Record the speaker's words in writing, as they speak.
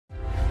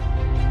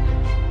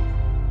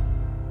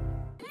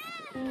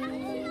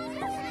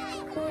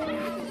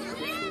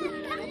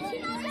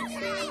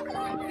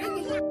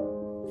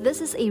This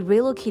is a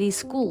relocated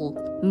school,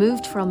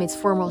 moved from its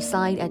former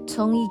site at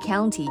Tongyi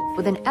County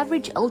with an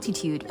average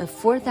altitude of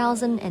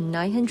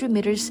 4,900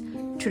 meters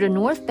to the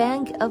north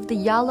bank of the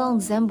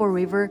Yalong-Zambo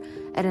River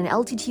at an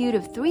altitude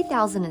of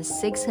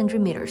 3,600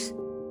 meters.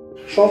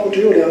 双湖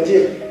只有2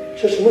季，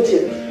是什么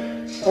季？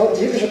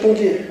一个是冬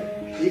季，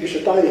一个是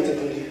大叶子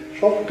冬季。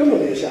双湖根本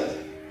没有夏季。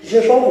以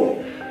前双湖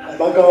海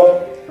拔高，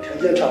条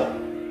件差，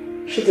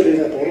师资力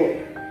量薄弱，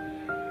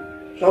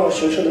然后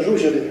学生的入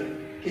学率，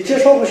以前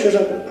双湖学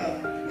生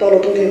到了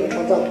冬天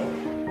穿帐篷，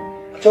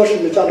教室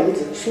里面加炉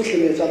子，宿舍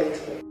里面加炉子。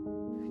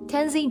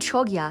Tenzin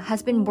Chogyam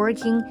has been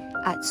working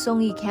at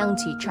Songyi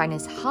County,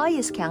 China's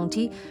highest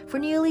county, for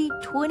nearly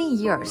 20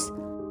 years.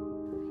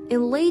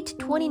 In late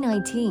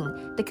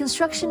 2019, the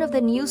construction of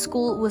the new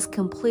school was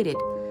completed.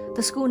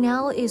 The school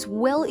now is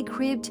well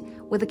equipped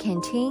with a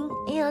canteen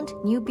and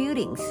new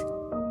buildings.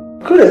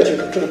 个人觉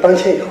得这个搬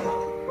迁以后，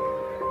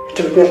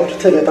这个变化是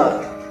特别大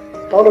的。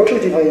到了这个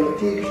地方以后，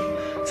第一个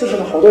自身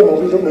的好多毛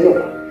病都没有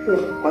了，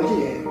环境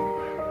也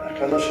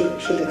感到身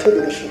体特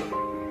别的适合。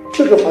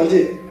这个环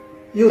境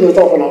又能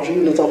造福老师，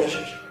又能造福学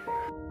生。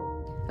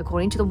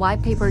According to the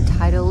white paper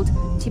titled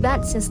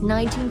Tibet Since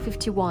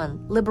 1951,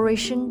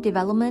 Liberation,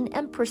 Development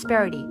and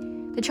Prosperity,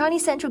 the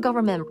Chinese central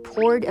government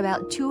poured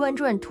about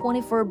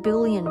 224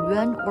 billion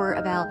yuan, or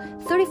about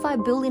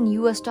 $35 billion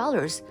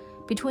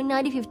between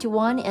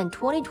 1951 and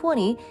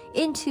 2020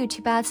 into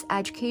Tibet's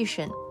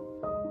education.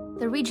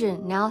 The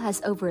region now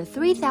has over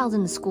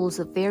 3,000 schools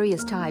of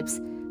various types.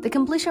 The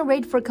completion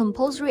rate for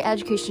compulsory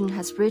education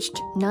has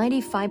reached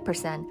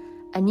 95%.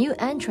 A new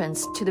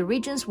entrants to the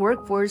region's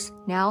workforce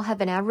now have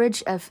an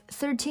average of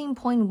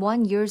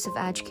 13.1 years of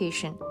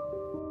education.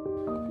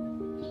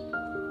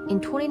 In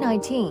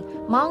 2019,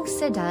 monks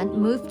Sedan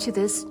moved to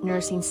this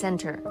nursing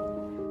center.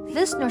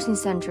 This nursing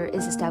center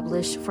is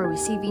established for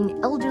receiving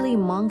elderly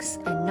monks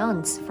and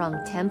nuns from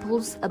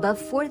temples above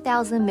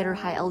 4,000-meter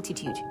high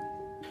altitude.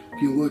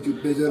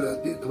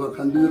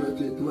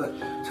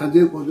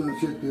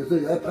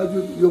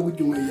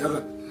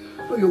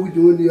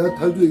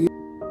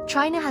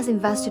 China has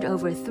invested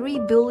over 3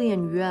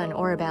 billion yuan,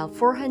 or about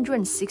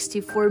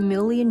 $464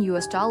 million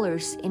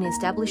in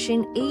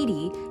establishing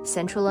 80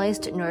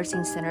 centralized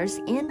nursing centers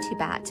in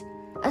Tibet.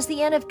 As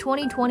the end of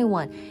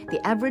 2021, the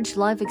average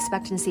life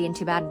expectancy in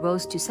Tibet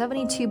rose to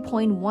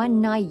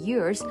 72.19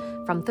 years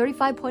from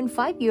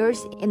 35.5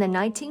 years in the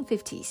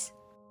 1950s.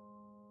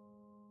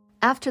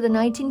 After the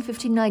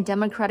 1959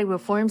 democratic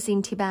reforms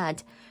in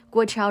Tibet,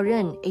 Guo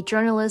Chaoren, a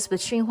journalist with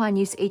Xinhua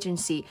News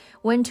Agency,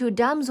 went to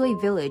Damzui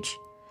village.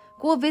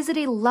 Guo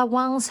visited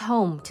Lawang's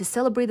home to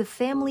celebrate the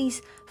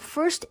family's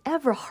first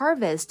ever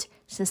harvest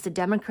since the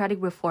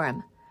democratic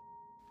reform.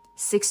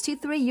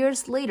 63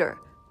 years later,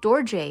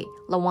 Dorje,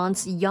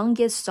 Lawang's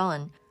youngest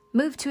son,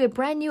 moved to a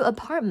brand new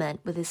apartment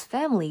with his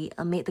family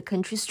amid the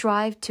country's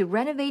drive to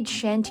renovate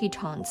shanty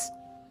towns.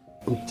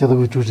 觉得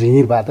为主持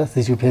人吧，但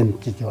是就偏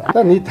计较，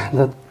但你谈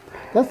的，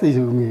但是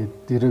就没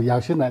对这个要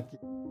求呢。